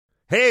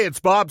Hey, it's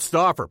Bob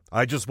Stauffer.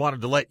 I just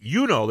wanted to let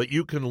you know that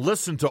you can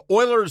listen to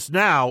Oilers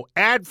Now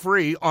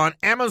ad-free on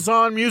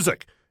Amazon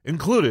Music,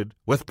 included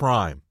with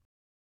Prime.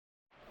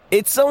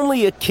 It's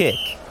only a kick,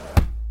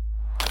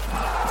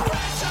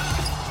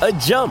 a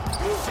jump,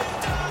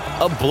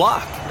 a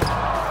block.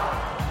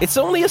 It's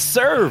only a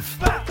serve.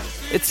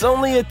 It's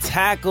only a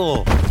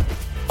tackle,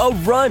 a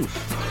run.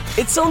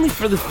 It's only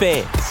for the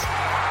fans.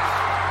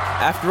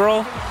 After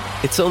all,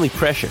 it's only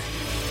pressure.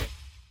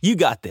 You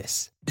got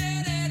this.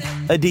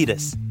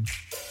 Adidas.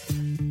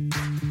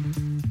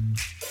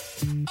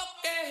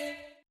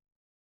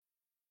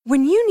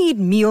 When you need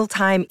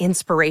mealtime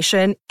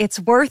inspiration, it's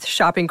worth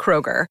shopping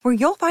Kroger, where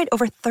you'll find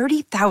over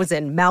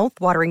 30,000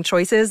 mouth-watering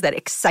choices that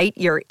excite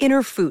your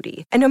inner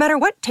foodie. And no matter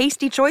what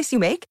tasty choice you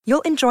make,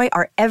 you'll enjoy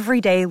our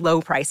everyday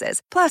low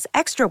prices, plus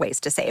extra ways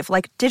to save,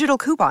 like digital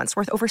coupons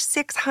worth over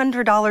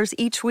 $600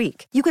 each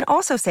week. You can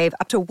also save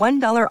up to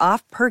 $1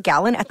 off per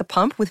gallon at the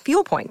pump with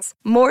fuel points.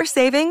 More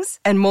savings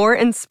and more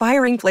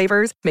inspiring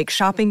flavors make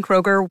shopping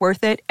Kroger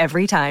worth it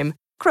every time.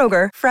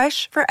 Kroger,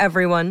 fresh for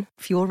everyone.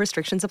 Fuel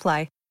restrictions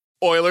apply.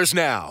 Oilers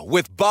Now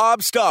with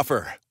Bob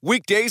Stauffer.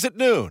 Weekdays at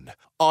noon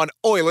on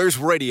Oilers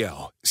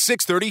Radio,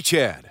 630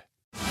 CHED.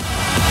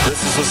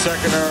 This is the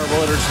second hour of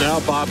Oilers Now.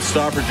 Bob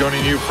Stauffer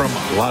joining you from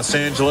Los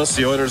Angeles.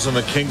 The Oilers and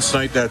the Kings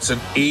tonight. That's an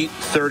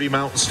 8:30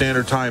 Mountain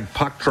Standard Time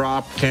puck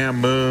drop.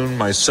 Cam Moon,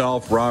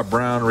 myself, Rob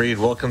Brown, Reed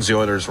Wilkins, the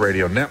Oilers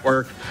Radio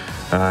Network.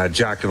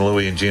 Jack and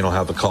Louie and Gene will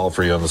have the call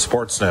for you on the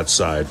Sportsnet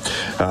side.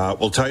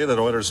 We'll tell you that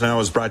Oilers Now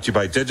is brought to you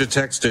by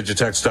Digitex.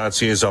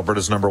 Digitex.ca is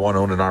Alberta's #1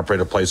 owned and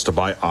operated place to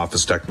buy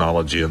office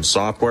technology and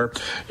software.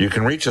 You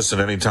can reach us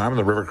at any time on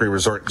the River Cree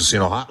Resort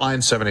Casino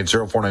hotline,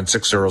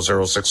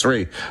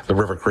 780-496-0063. The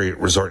River Cree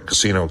Resort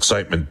Casino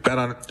excitement. Bet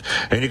on it.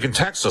 And you can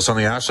text us on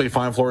the Ashley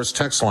Fine Floors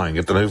text line.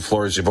 Get the new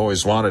floors you've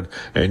always wanted.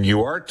 And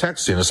you are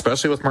texting,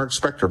 especially with Mark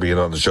Spector being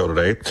on the show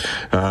today.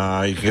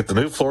 You can get the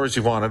new floors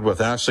you wanted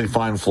with Ashley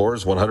Fine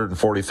Floors,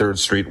 143rd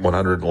Street,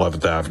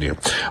 111th Avenue.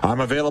 I'm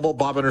available,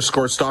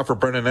 Bob_Stauffer,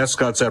 Brendan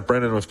Escott's at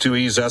Brendan with 2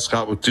 E's,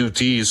 Escott with 2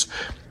 T's.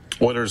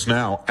 Oilers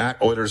Now, at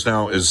Oilers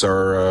Now is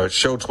our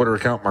show Twitter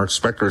account. Mark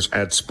Spector's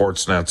at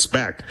Sportsnet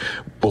Spec.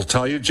 We'll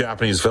tell you,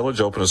 Japanese Village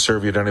open to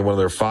serve you at any one of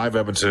their 5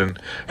 Edmonton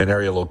and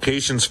area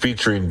locations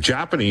featuring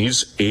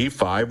Japanese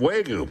A5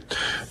 Wagyu.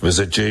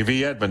 Visit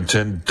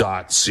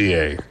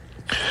jvedmonton.ca.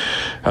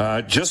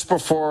 Just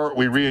before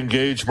we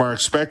re-engage Mark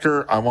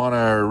Spector, I want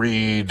to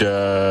read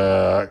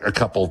a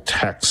couple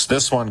texts.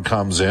 This one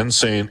comes in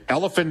saying,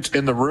 "Elephant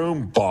in the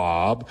room,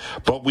 Bob,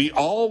 but we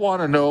all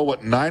want to know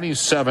what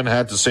 97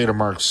 had to say to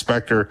Mark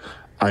Spector.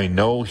 I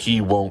know he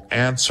won't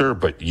answer,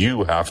 but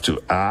you have to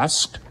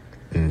ask."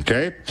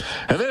 Okay.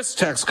 And this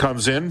text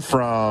comes in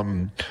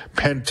from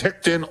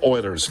Penticton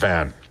Oilers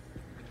fan.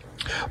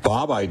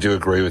 "Bob, I do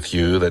agree with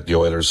you that the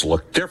Oilers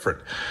look different.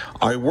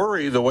 I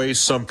worry the way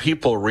some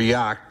people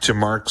react to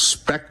Mark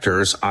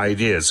Spector's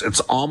ideas. It's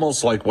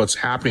almost like what's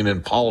happening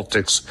in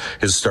politics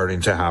is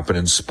starting to happen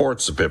in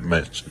sports a bit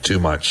too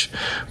much.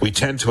 We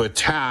tend to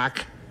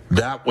attack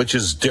that which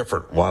is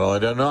different. While I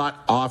do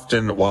not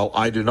often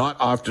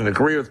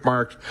agree with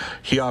Mark,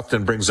 he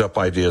often brings up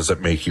ideas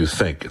that make you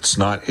think. It's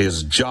not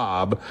his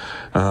job.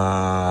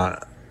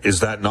 Is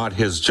that not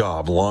his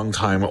job?"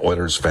 Longtime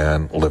Oilers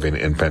fan living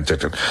in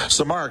Penticton.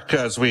 So, Mark,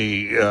 as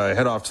we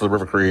head off to the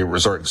River Cree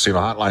Resort and Casino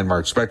hotline,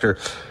 Mark Spector,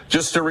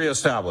 just to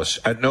reestablish,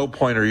 at no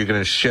point are you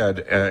going to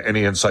shed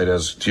any insight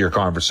as to your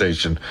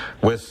conversation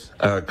with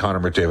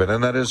Connor McDavid,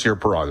 and that is your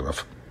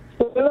prerogative.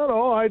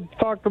 No, I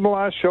talked on the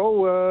last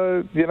show.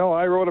 I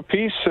wrote a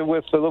piece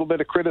with a little bit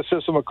of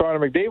criticism of Connor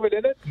McDavid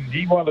in it. And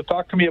he wanted to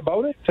talk to me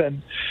about it,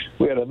 and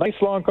we had a nice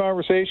long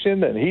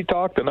conversation, and he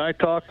talked and I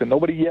talked, and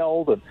nobody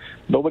yelled and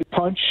nobody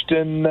punched.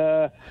 And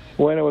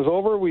when it was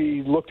over,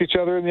 we looked each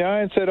other in the eye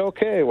and said,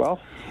 okay,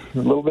 well, a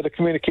little bit of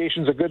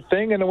communication is a good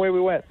thing, and away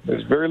we went.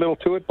 There's very little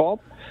to it,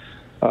 Bob.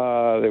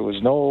 There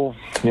was no,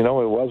 it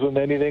wasn't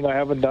anything I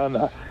haven't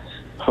done.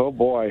 Oh,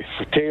 boy,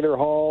 for Taylor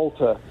Hall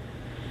to...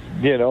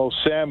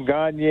 Sam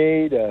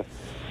Gagne to,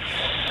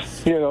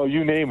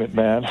 you name it,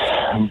 man.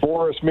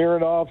 Boris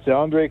Mironov to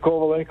Andrei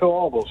Kovalenko,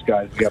 all those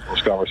guys get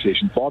those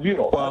conversations. Bob, you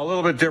know that. Well, a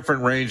little bit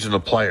different range in the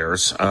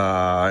players.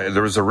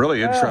 There was a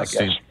really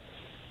interesting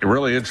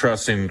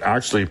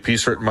actually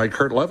piece written by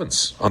Kurt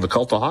Levins on the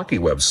Cult of Hockey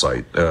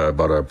website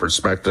about a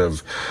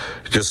perspective,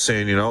 just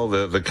saying,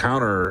 the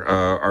counter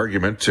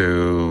argument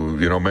to,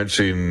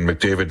 mentioning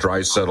McDavid,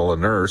 Draisaitl,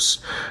 and Nurse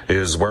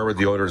is where would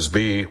the Oilers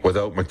be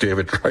without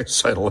McDavid,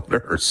 Draisaitl, and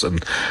Nurse?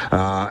 And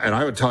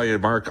I would tell you,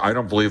 Mark, I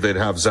don't believe they'd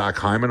have Zach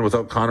Hyman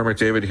without Connor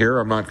McDavid here.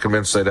 I'm not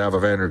convinced they'd have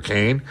Evander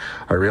Kane.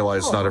 I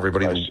realize not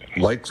everybody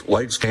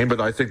likes Kane,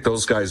 but I think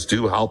those guys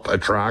do help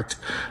attract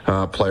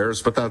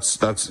players. But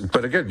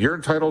but again, you're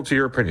entitled to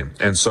your opinion.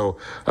 And so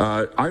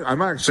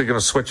I'm actually going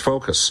to switch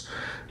focus.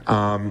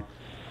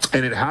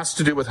 And it has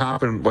to do with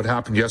what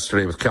happened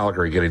yesterday with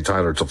Calgary getting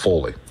Tyler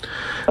Toffoli.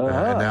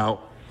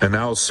 And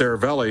now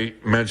Cervelli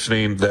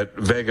mentioning that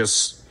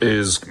Vegas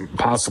is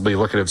possibly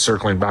looking at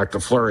circling back to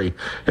Fleury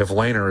if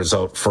Lehner is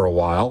out for a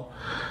while.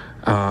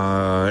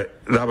 That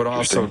would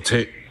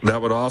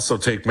also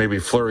take maybe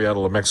Fleury out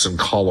of the mix in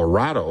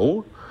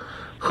Colorado,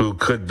 who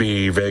could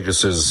be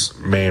Vegas's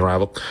main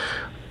rival.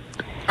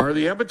 Are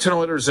the Edmonton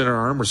Oilers in an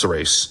arms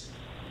race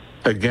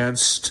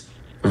against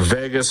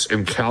Vegas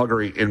and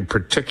Calgary in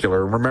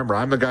particular? Remember,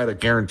 I'm the guy that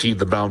guaranteed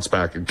the bounce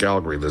back in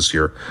Calgary this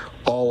year,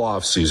 all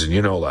off season.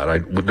 You know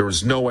that. There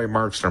was no way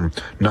Markstrom,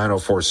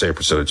 904 save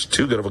percentage,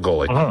 too good of a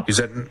goalie. He's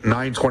at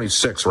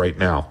 926 right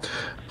now.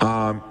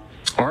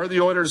 Are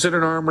the Oilers in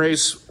an arm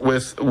race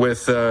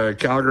with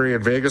Calgary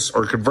and Vegas,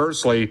 or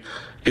conversely,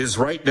 is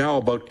right now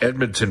about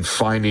Edmonton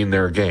finding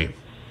their game?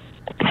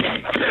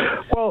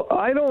 Well,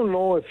 I don't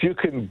know if you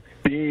can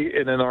be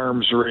in an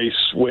arms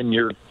race when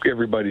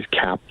everybody's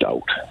capped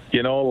out.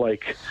 You know,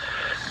 like,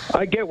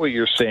 I get what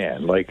you're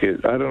saying. Like,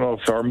 I don't know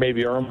if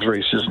maybe arms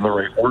race isn't the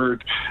right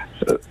word.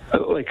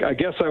 I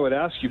guess I would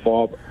ask you,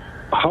 Bob,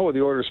 how are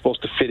the Oilers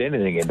supposed to fit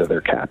anything into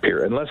their cap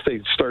here? Unless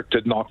they start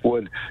to, knock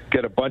wood,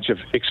 get a bunch of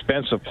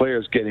expensive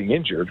players getting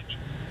injured,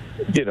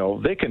 you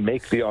know, they can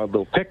make the odd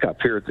little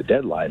pickup here at the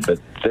deadline, but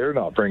they're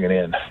not bringing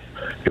in.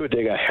 It would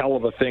take a hell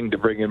of a thing to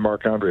bring in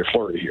Marc-Andre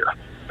Fleury here,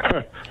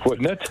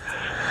 wouldn't it?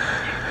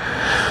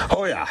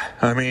 Oh, yeah.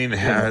 I mean,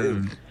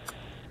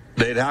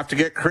 they'd have to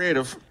get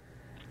creative.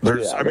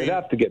 They'd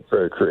have to get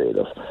very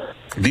creative.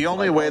 The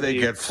only way they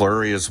get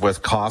Fleury is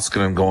with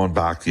Koskinen going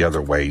back the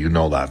other way. You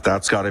know that.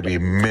 That's got to be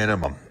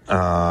minimum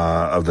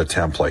of the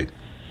template.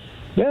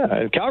 Yeah,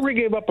 and Calgary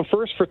gave up a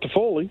first for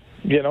Toffoli,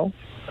 you know.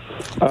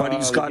 But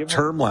he's got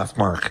term left,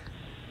 Mark.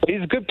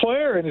 He's a good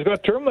player, and he's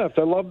got term left.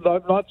 I'm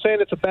not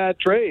saying it's a bad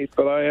trade,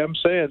 but I am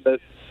saying that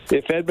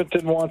if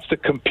Edmonton wants to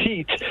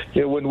compete,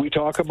 you know, when we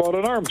talk about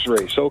an arms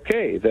race,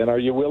 okay, then are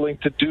you willing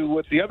to do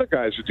what the other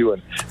guys are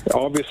doing?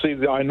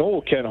 Obviously, I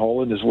know Ken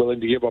Holland is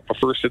willing to give up a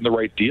first in the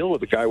right deal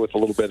with a guy with a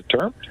little bit of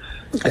term.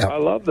 Yeah. I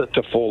love the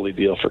Toffoli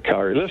deal for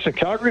Calgary. Listen,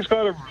 Calgary's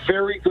got a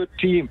very good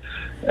team,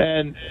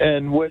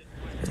 and what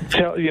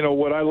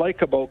I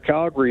like about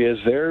Calgary is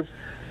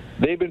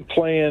they've been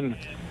playing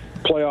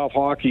playoff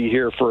hockey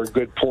here for a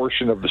good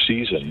portion of the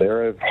season.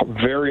 They're a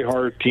very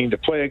hard team to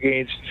play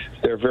against.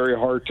 They're very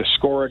hard to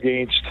score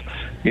against.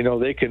 You know,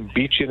 they can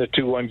beat you in a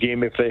 2-1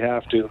 game if they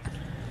have to.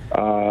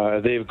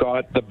 They've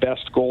got the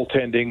best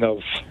goaltending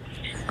of,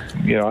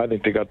 you know, I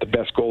think they got the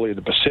best goalie in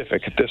the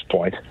Pacific at this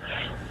point.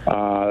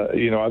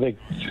 You know, I think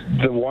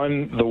the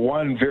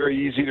one very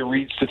easy to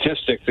read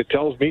statistic that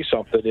tells me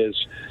something is,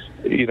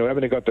 you know,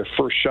 Edmonton got their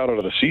first shutout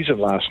of the season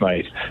last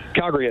night.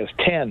 Calgary has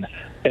 10.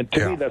 And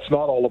to me, that's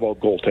not all about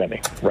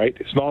goaltending, right?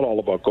 It's not all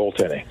about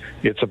goaltending.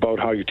 It's about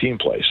how your team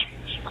plays.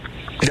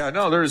 Yeah,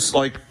 no, there's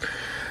like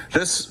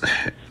this.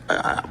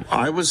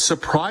 I was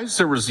surprised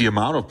there was the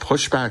amount of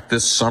pushback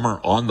this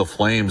summer on the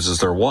Flames as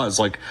there was.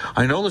 Like,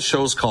 I know the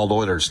show's called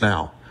Oilers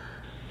Now,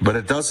 but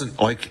it doesn't,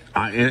 like,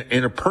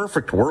 in a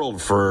perfect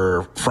world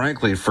for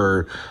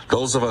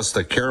those of us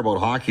that care about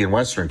hockey in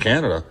Western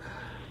Canada,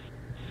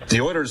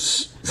 the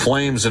Oilers,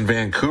 Flames, and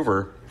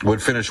Vancouver would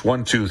finish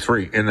 1, 2,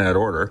 3 in that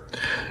order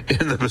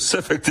in the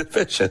Pacific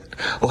Division.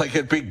 Like,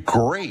 it'd be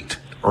great,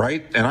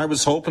 right? And I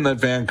was hoping that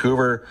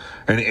Vancouver,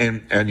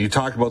 and you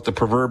talk about the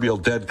proverbial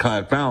dead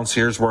cat bounce.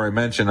 Here's where I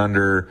mentioned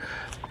under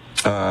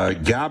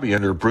Gabby,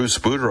 under Bruce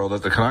Boudreau,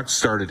 that the Canucks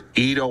started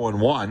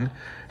 8-0-1,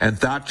 and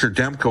Thatcher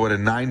Demko had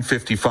a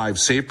 .955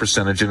 save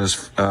percentage in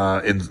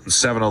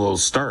 7 of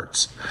those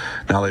starts.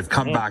 Now they've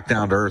come back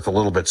down to earth a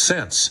little bit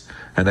since,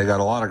 and they got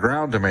a lot of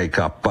ground to make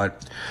up.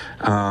 But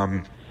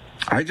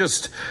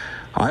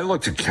I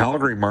looked at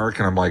Calgary, Mark,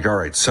 and I'm like, all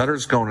right,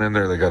 Sutter's going in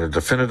there. They got a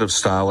definitive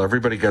style.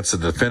 Everybody gets a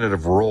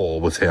definitive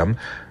role with him.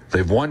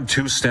 They've won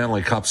 2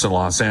 Stanley Cups in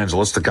Los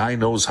Angeles. The guy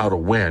knows how to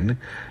win,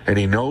 and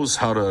he knows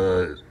how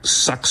to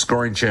suck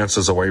scoring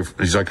chances away.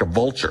 He's like a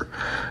vulture.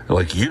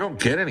 Like, you don't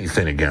get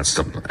anything against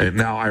him. And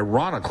now,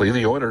 ironically,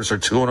 the Oilers are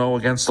 2-0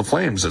 against the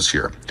Flames this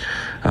year.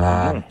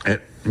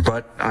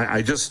 But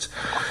I just,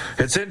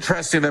 it's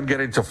interesting them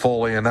getting to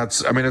Foley, and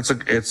it's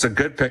a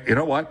good pick. You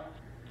know what?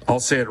 I'll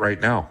say it right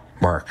now,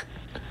 Mark.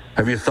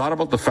 Have you thought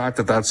about the fact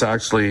that that's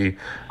actually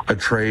a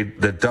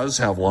trade that does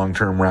have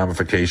long-term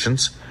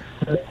ramifications?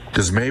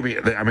 Because maybe,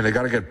 they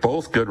got to get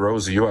both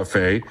Goodrow, the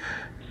UFA,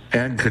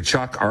 and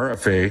Tkachuk,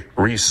 RFA,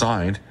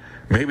 re-signed.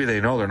 Maybe they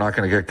know they're not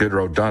going to get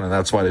Goodrow done, and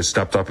that's why they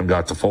stepped up and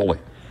got to Foley.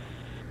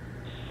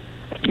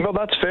 Well,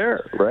 that's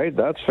fair, right?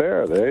 That's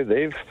fair.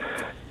 They've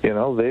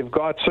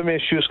got some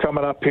issues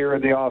coming up here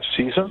in the off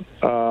season.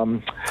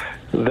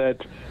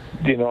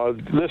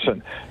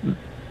 Listen.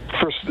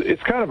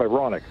 It's kind of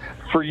ironic.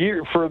 For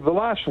the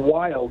last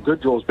while,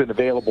 Goodrow has been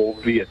available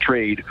via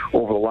trade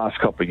over the last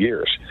couple of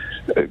years.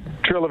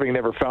 Treliving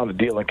never found a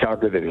deal in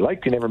Calgary that he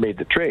liked. He never made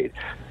the trade.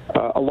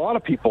 A lot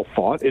of people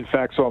thought, in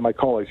fact, some of my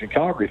colleagues in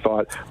Calgary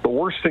thought, the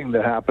worst thing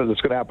that's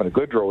going to happen to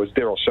Goodrow is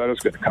Daryl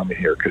Sutter's going to come in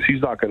here because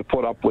he's not going to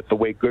put up with the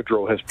way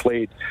Goodrow has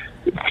played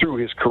through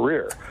his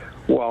career.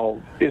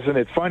 Well, isn't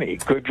it funny?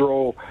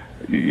 Goodrow,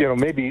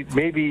 maybe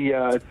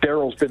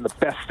Daryl's been the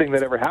best thing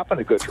that ever happened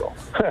to Goodrow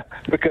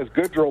because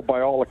Goodrow,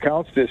 by all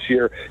accounts this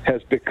year,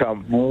 has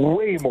become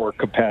way more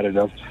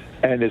competitive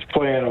and is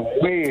playing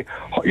way,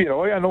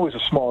 I know he's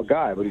a small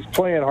guy, but he's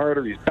playing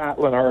harder, he's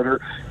battling harder,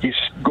 he's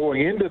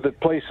going into the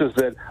places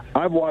that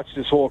I've watched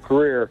his whole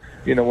career.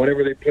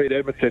 Whenever they played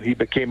Edmonton, he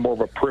became more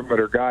of a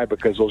perimeter guy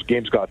because those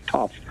games got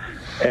tough.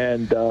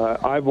 And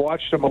I've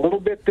watched him a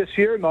little bit this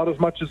year, not as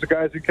much as the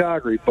guys in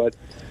Calgary, but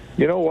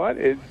you know what?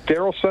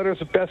 Daryl Sutter's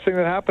the best thing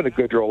that happened to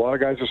Goodrow. A lot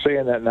of guys are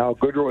saying that now.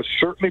 Goodrow is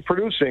certainly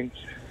producing,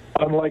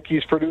 unlike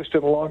he's produced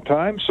in a long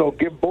time, so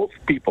give both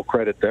people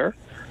credit there.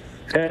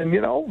 And,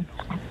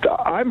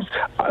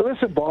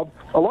 listen, Bob,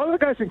 a lot of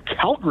the guys in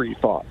Calgary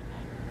thought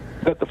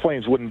that the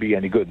Flames wouldn't be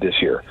any good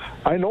this year.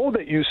 I know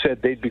that you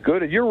said they'd be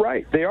good, and you're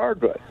right. They are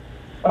good.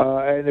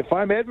 And if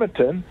I'm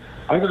Edmonton,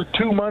 I got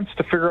 2 months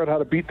to figure out how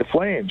to beat the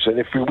Flames. And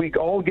if we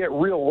all get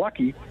real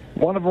lucky,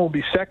 one of them will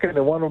be second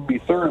and one of them will be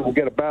third. We'll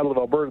get a Battle of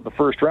Alberta in the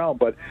first round.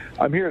 But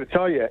I'm here to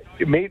tell you,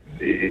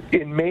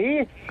 in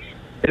May,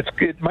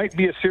 it might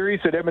be a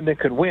series that Edmonton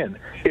could win.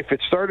 If it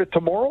started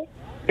tomorrow,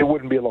 it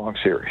wouldn't be a long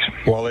series.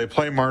 Well, they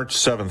play March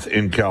 7th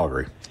in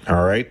Calgary,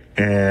 all right?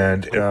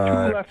 And 2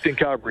 left in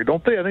Calgary,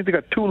 don't they? I think they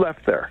got 2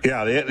 left there.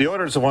 Yeah, the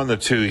Oilers have won the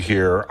 2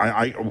 here.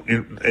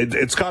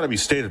 It's got to be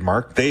stated,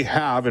 Mark. They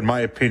have, in my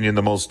opinion,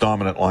 the most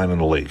dominant line in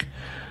the league.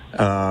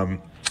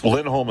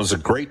 Lindholm is a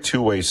great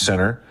two-way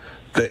center.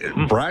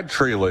 Brad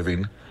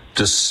Treliving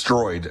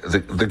destroyed.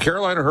 The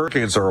Carolina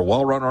Hurricanes are a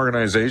well-run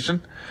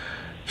organization.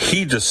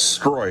 He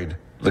destroyed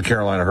the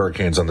Carolina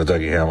Hurricanes on the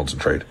Dougie Hamilton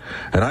trade.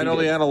 And I know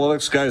the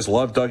analytics guys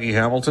love Dougie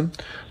Hamilton,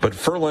 but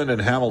Ferland and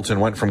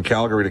Hamilton went from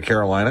Calgary to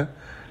Carolina,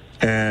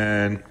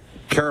 and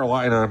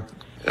Carolina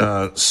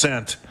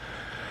sent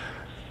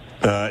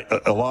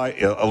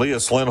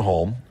Elias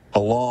Lindholm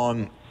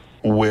along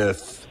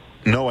with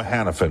Noah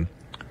Hannafin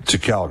to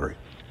Calgary.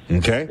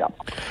 Okay? Yeah,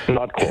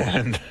 not close.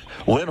 And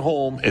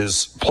Lindholm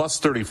is plus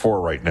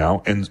 34 right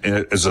now and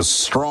is a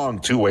strong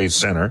two-way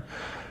center.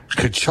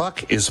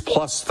 Tkachuk is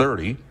plus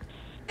 30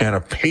 and a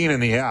pain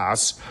in the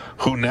ass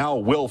who now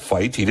will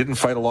fight. He didn't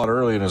fight a lot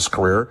early in his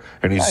career,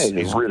 and he's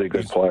a really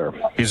good player.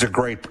 He's a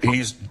great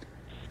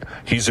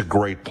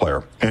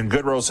player. And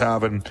Goodrow's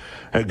had a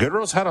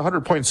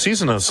 100-point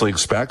season in this league,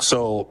 Spec,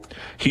 so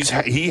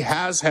he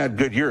has had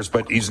good years,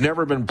 but he's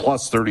never been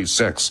plus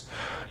 36.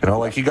 He had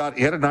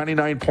a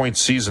 99-point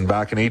season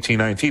back in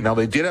 18-19. Now,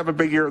 they did have a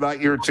big year that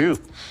year, too.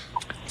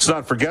 Let's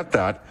not forget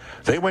that.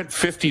 They went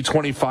 50,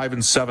 25,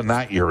 and 7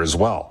 that year as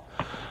well.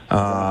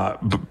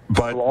 But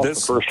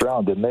this the first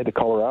round, didn't they, to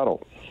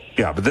Colorado?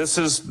 Yeah, but this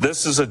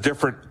is a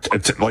different.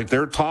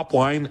 Their top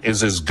line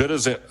is as good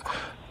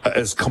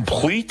as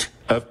complete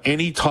of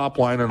any top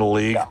line in the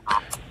league,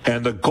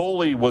 and the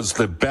goalie was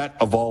the bet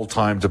of all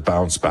time to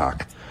bounce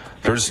back.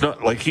 There's no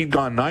he'd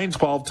gone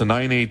 9-12 to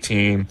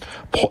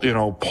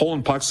 9-18,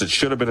 pulling pucks that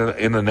should have been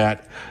in the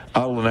net,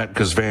 out of the net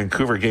because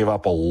Vancouver gave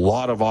up a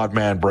lot of odd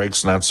man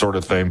breaks and that sort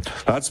of thing.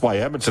 That's why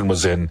Edmonton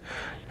was in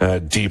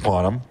deep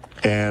on him.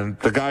 And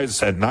the guy's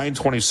had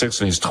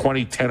 926 and he's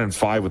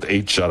 20-10-5 with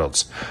 8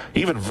 shutouts.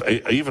 Even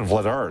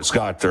Vladar's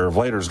got 2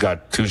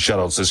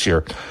 shutouts this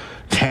year.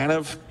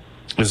 Tanev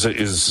is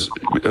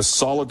a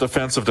solid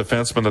defensive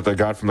defenseman that they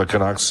got from the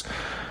Canucks.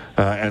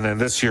 And then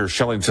this year,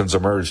 Shellington's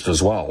emerged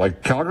as well.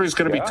 Calgary's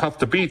going to be tough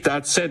to beat.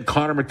 That said,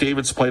 Connor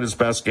McDavid's played his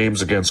best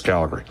games against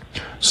Calgary.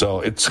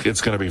 So it's going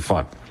to be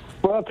fun.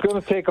 Well, it's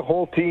going to take a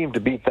whole team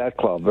to beat that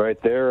club,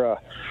 right? They're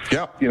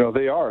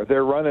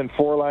running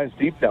 4 lines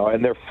deep now,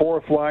 and their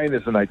fourth line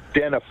is an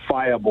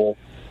identifiable,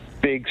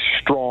 big,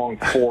 strong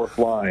fourth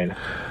line,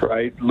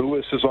 right?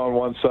 Lewis is on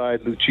one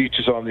side, Lucic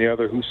is on the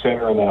other. Who's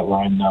center on that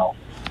line now?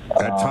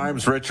 At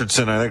times,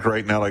 Richardson, I think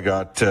right now they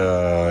got,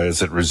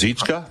 is it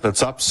Ruzicka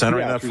that's up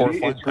centering that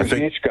fourth line? It's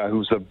Ruzicka,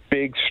 who's a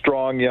big,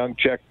 strong, young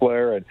Czech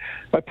player. And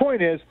my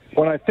point is,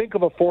 when I think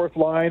of a fourth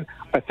line,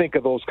 I think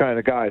of those kind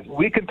of guys.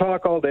 We can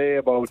talk all day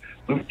about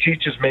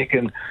Lucic is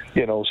making,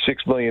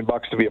 $6 million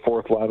to be a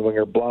fourth line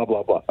winger, blah,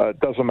 blah, blah. It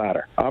doesn't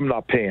matter. I'm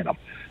not paying them.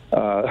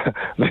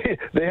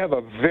 They have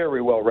a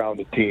very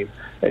well-rounded team.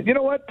 And you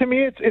know what? To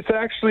me,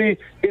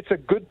 it's a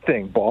good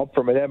thing, Bob,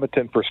 from an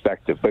Edmonton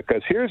perspective,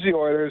 because here's the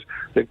Oilers.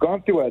 They've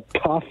gone through a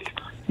tough,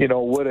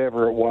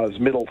 whatever it was,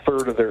 middle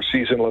third of their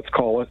season, let's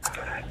call it,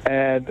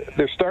 and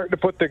they're starting to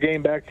put their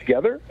game back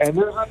together, and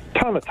there's a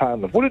ton of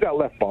time left. What do you got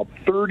left, Bob?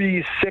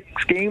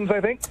 36 games,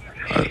 I think?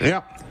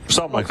 Yeah,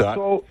 something like that.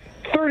 So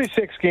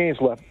 36 games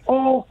left.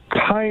 All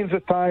kinds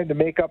of time to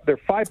make up. They're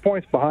 5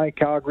 points behind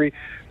Calgary.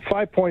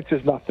 5 points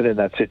is nothing in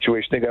that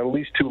situation. They got at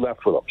least 2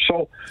 left for them.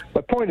 So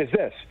my point is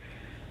this.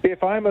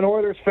 If I'm an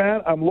Oilers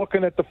fan, I'm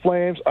looking at the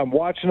Flames, I'm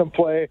watching them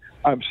play,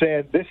 I'm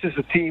saying this is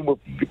a team we're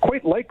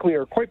quite likely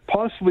or quite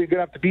possibly going to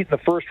have to beat in the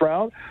first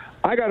round.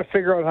 I got to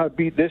figure out how to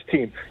beat this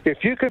team.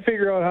 If you can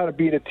figure out how to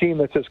beat a team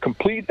that's as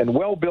complete and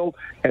well-built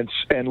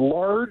and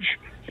large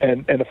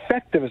and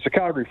effective as the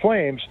Calgary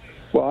Flames,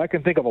 well, I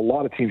can think of a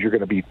lot of teams you're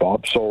going to beat,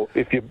 Bob. So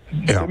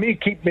to me,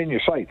 keep them in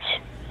your sights.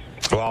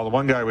 Well, the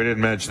one guy we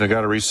didn't mention, they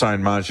got to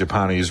re-sign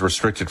Mangiapane. He's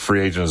restricted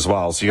free agent as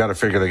well. So you got to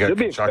figure they got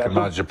Tkachuk and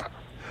Mangiapane.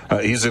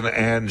 He's in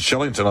and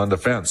Shillington on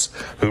defense,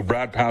 who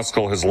Brad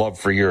Pascal has loved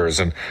for years.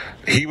 And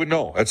he would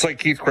know. It's like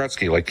Keith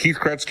Gretzky. Like Keith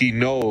Gretzky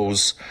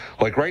knows,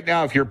 like right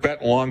now, if you're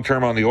betting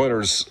long-term on the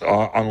Oilers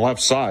on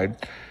left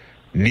side,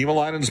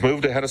 Niemelainen's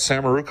moved ahead of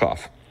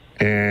Samorukov.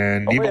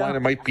 And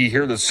Niemelainen might be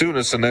here the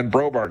soonest, and then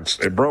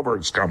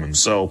Broberg's coming.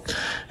 So,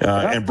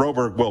 and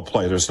Broberg will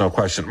play. There's no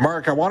question.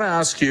 Mark, I want to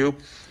ask you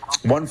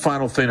one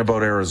final thing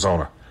about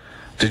Arizona.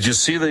 Did you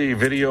see the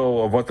video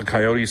of what the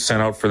Coyotes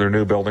sent out for their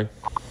new building?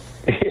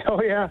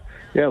 Oh yeah.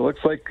 It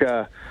looks like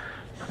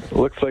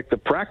the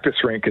practice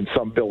rink in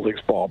some buildings,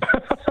 Bob.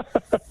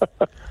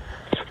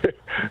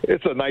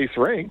 It's a nice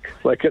rink.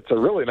 Like, it's a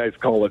really nice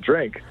college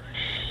rink.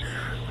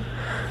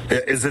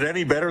 Is it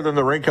any better than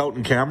the rink out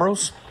in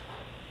Camrose?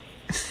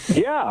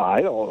 Yeah,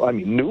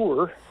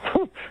 newer.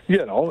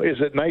 Is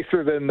it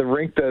nicer than the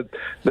rink that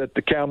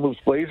the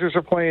Kamloops Blazers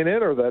are playing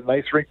in, or that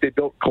nice rink they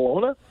built in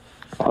Kelowna?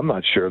 I'm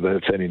not sure that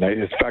it's any nice.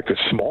 In fact, it's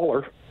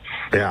smaller.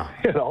 Yeah.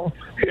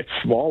 It's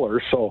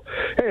smaller. So,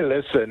 hey,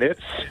 listen,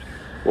 it's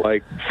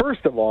like,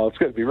 first of all, it's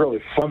going to be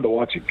really fun to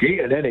watch an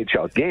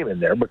NHL game in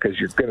there because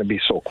you're going to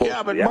be so close.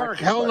 Yeah, but Mark,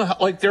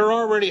 they're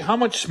already, how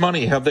much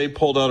money have they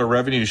pulled out of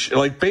revenue?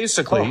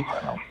 Basically,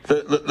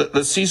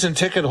 the season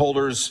ticket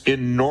holders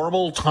in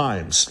normal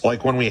times,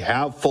 like when we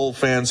have full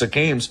fans at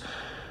games,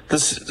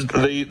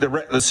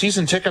 the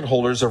season ticket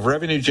holders of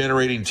revenue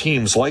generating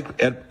teams, like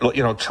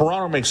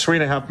Toronto makes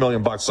 $3.5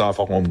 million off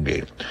a home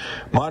game.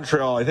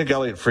 Montreal, I think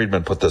Elliot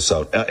Friedman put this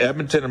out.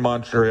 Edmonton and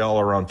Montreal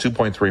are around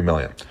 $2.3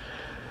 million.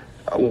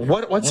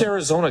 What's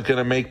Arizona going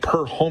to make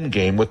per home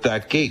game with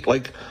that gate?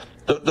 Like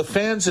the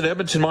fans in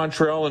Edmonton,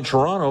 Montreal, and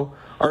Toronto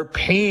are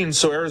paying,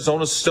 so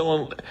Arizona's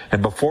still in.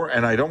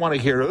 And I don't want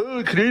to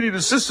hear Canadian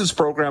assistance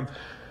program.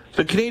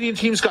 The Canadian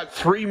team's got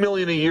 $3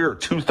 million a year,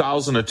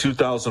 2000 to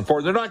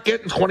 2004. They're not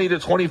getting $20 to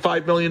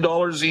 $25 million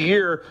a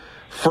year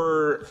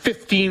for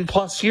 15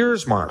 plus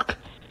years, Mark.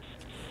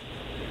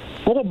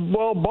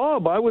 Well,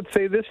 Bob, I would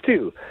say this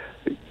too.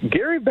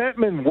 Gary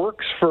Bettman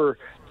works for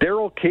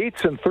Daryl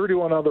Cates and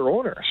 31 other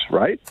owners,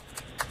 right?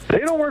 They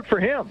don't work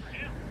for him.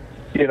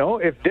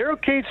 If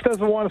Daryl Cates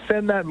doesn't want to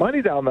send that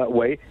money down that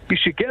way, you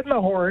should get in the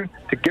horn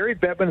to Gary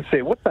Bettman and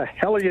say, "What the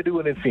hell are you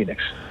doing in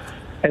Phoenix?"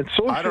 And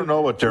so I don't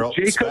know what Daryl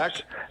Cates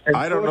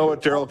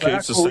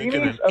is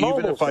thinking. And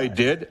even if I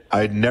did,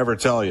 I'd never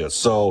tell you.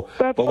 So,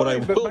 but what I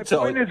will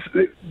tell you is,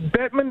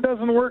 Bettman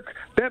doesn't work.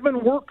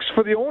 Bettman works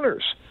for the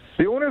owners.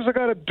 The owners have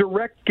got to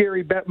direct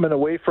Gary Bettman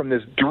away from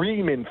this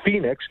dream in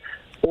Phoenix,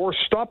 or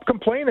stop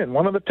complaining.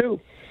 One of the two.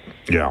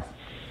 Yeah.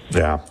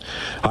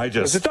 It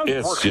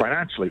doesn't work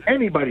financially.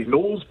 Anybody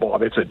knows,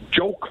 Bob, it's a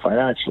joke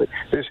financially.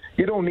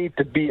 You don't need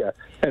to be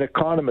an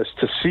economist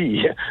to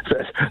see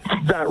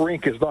that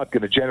rink is not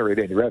going to generate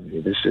any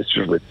revenue. It's just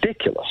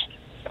ridiculous.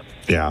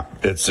 Yeah,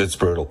 it's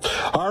brutal.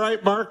 All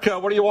right, Mark,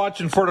 what are you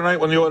watching for tonight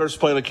when the Oilers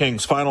play the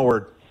Kings? Final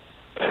word.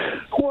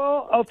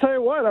 Well, I'll tell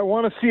you what. I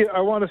want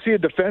to see a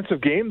defensive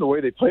game the way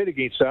they played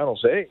against San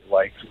Jose.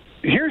 Like,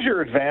 here's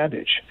your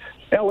advantage.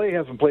 LA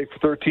hasn't played for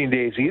 13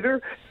 days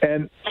either,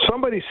 and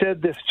somebody said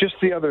this just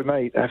the other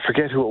night. I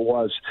forget who it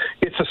was.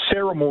 It's a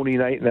ceremony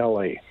night in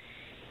LA,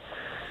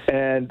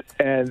 and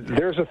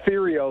there's a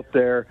theory out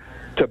there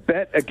to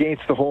bet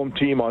against the home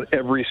team on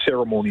every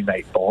ceremony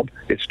night, Bob.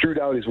 It's Drew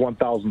Doughty's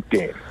 1,000th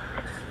game.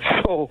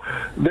 So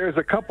there's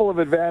a couple of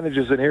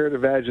advantages, inherent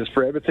advantages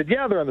for Edmonton.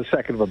 Yeah, they're on the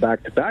second of a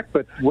back-to-back,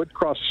 but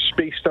Woodcross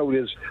spaced out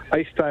his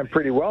ice time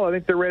pretty well. I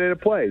think they're ready to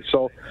play.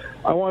 So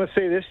I want to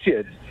say this to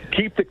you.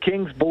 Keep the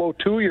Kings below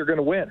 2, you're going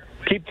to win.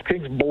 Keep the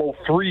Kings below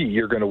 3,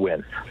 you're going to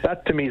win.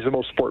 That, to me, is the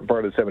most important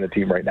part of the 7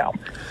 team right now.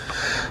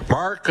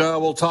 Mark,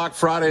 we'll talk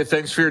Friday.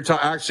 Thanks for your time.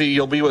 Actually,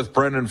 you'll be with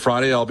Brendan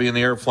Friday. I'll be in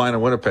the air flying to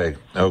Winnipeg.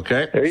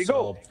 Okay? There you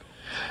go.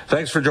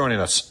 Thanks for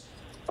joining us.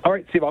 All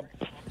right. See you, Bob.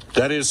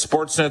 That is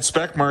Sportsnet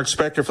Spec, Mark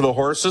Spector for the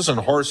horses and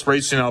horse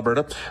racing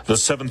Alberta, the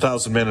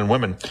 7,000 men and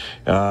women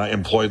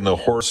employed in the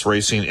horse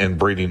racing and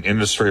breeding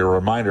industry. A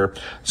reminder,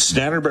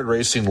 Standardbred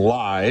Racing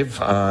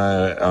live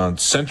on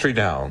Century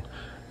Down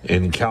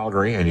in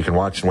Calgary, and you can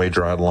watch and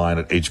wager online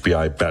at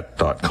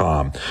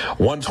hbibet.com.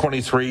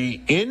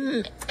 123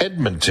 in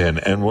Edmonton,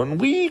 and when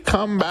we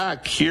come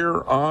back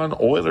here on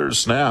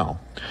Oilers Now,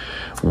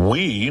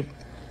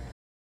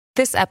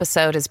 This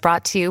episode is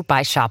brought to you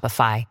by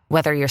Shopify.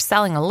 Whether you're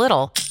selling a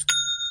little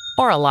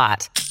or a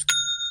lot,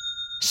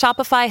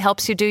 Shopify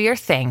helps you do your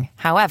thing,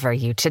 however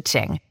you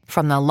cha-ching.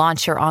 From the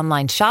launch your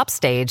online shop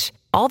stage,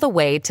 all the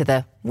way to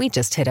the we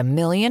just hit 1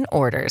 million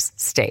orders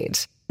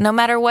stage. No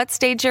matter what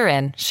stage you're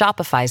in,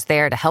 Shopify's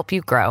there to help you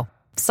grow.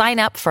 Sign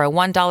up for a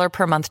 $1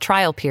 per month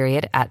trial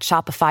period at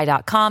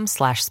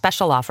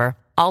shopify.com/special offer,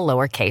 all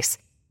lowercase.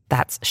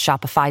 That's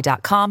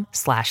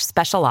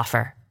shopify.com/special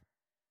offer.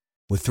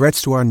 With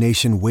threats to our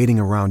nation waiting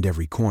around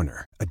every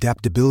corner,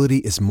 adaptability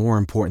is more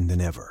important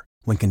than ever.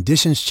 When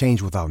conditions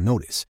change without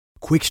notice,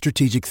 quick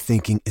strategic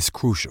thinking is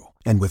crucial.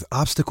 And with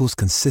obstacles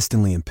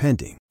consistently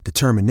impending,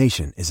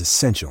 determination is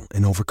essential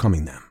in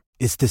overcoming them.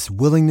 It's this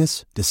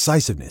willingness,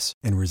 decisiveness,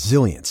 and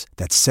resilience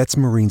that sets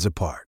Marines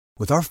apart.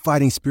 With our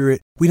fighting spirit,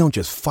 we don't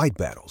just fight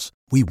battles,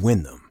 we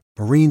win them.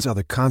 Marines are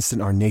the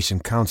constant our nation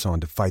counts on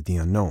to fight the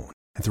unknown.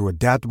 And through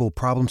adaptable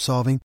problem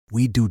solving,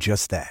 we do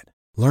just that.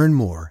 Learn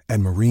more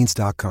at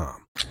marines.com.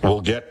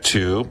 We'll get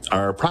to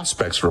our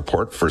prospects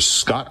report for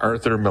Scott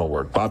Arthur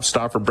Millwork. Bob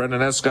Stauffer,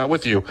 Brendan Escott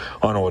with you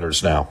on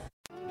Oilers Now.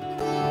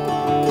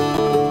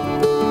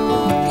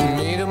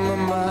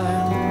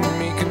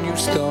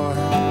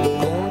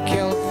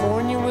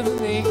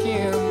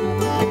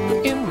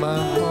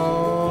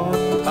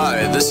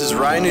 This is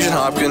Ryan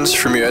Nugent-Hopkins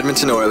from your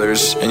Edmonton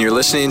Oilers, and you're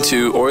listening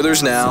to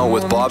Oilers Now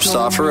with Bob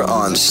Stauffer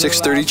on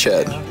 630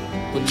 CHED.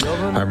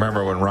 I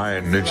remember when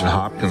Ryan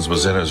Nugent-Hopkins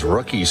was in his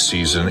rookie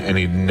season, and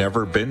he'd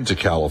never been to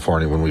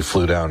California when we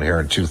flew down here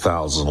in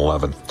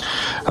 2011.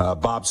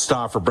 Bob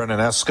Stauffer,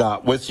 Brendan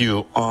Escott with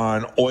you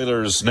on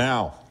Oilers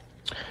Now.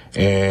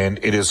 And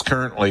it is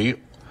currently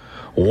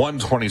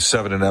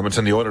 127 in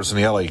Edmonton. The Oilers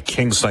and the LA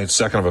Kings night,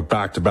 second of a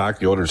back-to-back.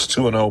 The Oilers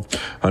 2-0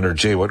 under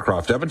Jay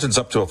Woodcroft. Edmonton's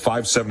up to a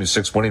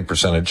 .576 winning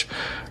percentage.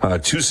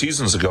 2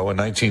 seasons ago in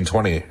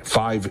 1920,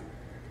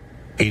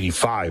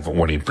 .585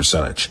 winning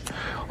percentage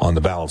on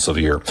the balance of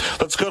the year.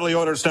 Let's go to the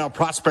Oilers Now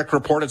prospect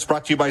report. It's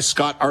brought to you by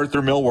Scott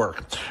Arthur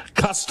Millwork.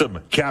 Custom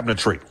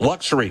cabinetry,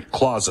 luxury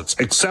closets,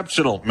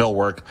 exceptional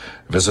millwork.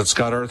 Visit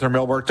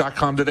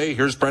ScottArthurMillwork.com today.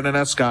 Here's Brendan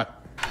Escott.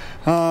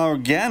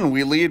 Again,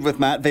 we lead with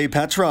Matvei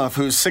Petrov,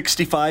 whose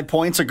 65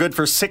 points are good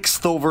for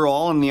 6th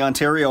overall in the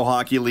Ontario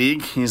Hockey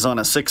League. He's on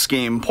a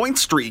 6-game point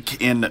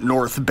streak in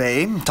North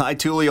Bay. Ty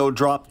Tullio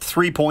dropped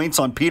 3 points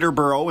on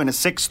Peterborough in a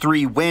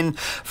 6-3 win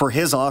for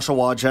his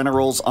Oshawa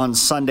Generals on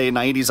Sunday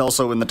night. He's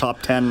also in the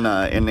top 10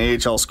 in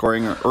AHL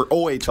scoring, or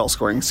OHL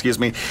scoring, excuse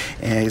me.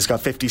 And he's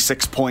got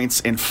 56 points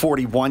in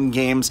 41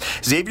 games.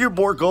 Xavier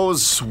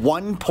Bourgault's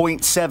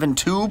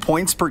 1.72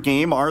 points per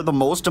game are the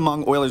most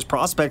among Oilers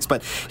prospects,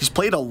 but he's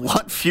played a lot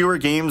fewer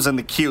games in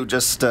the queue,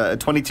 just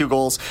 22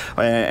 goals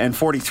and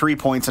 43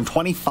 points in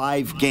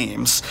 25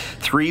 games.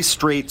 3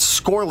 straight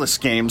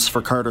scoreless games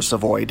for Carter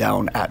Savoy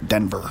down at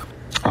Denver.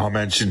 I'll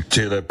mention,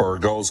 too, that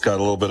Bourgault's got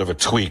a little bit of a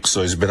tweak,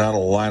 so he's been out of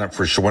the lineup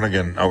for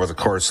Shawinigan over the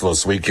course of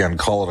this weekend.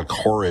 Call it a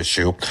core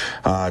issue.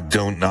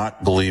 Do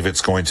not believe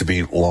it's going to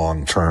be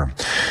long-term.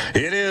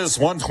 It is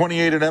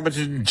 1:28 in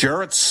Edmonton.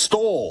 Jarrett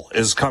Stoll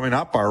is coming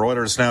up. Our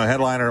Oilers Now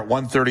headliner at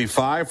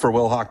 1:35 for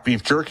Wilhauk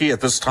Beef Jerky.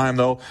 At this time,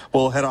 though,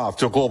 we'll head off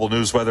to a global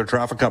news weather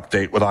traffic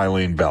update with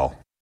Eileen Bell.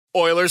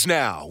 Oilers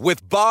Now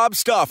with Bob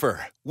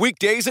Stauffer.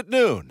 Weekdays at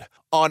noon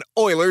on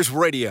Oilers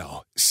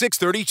Radio,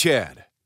 630 CHED.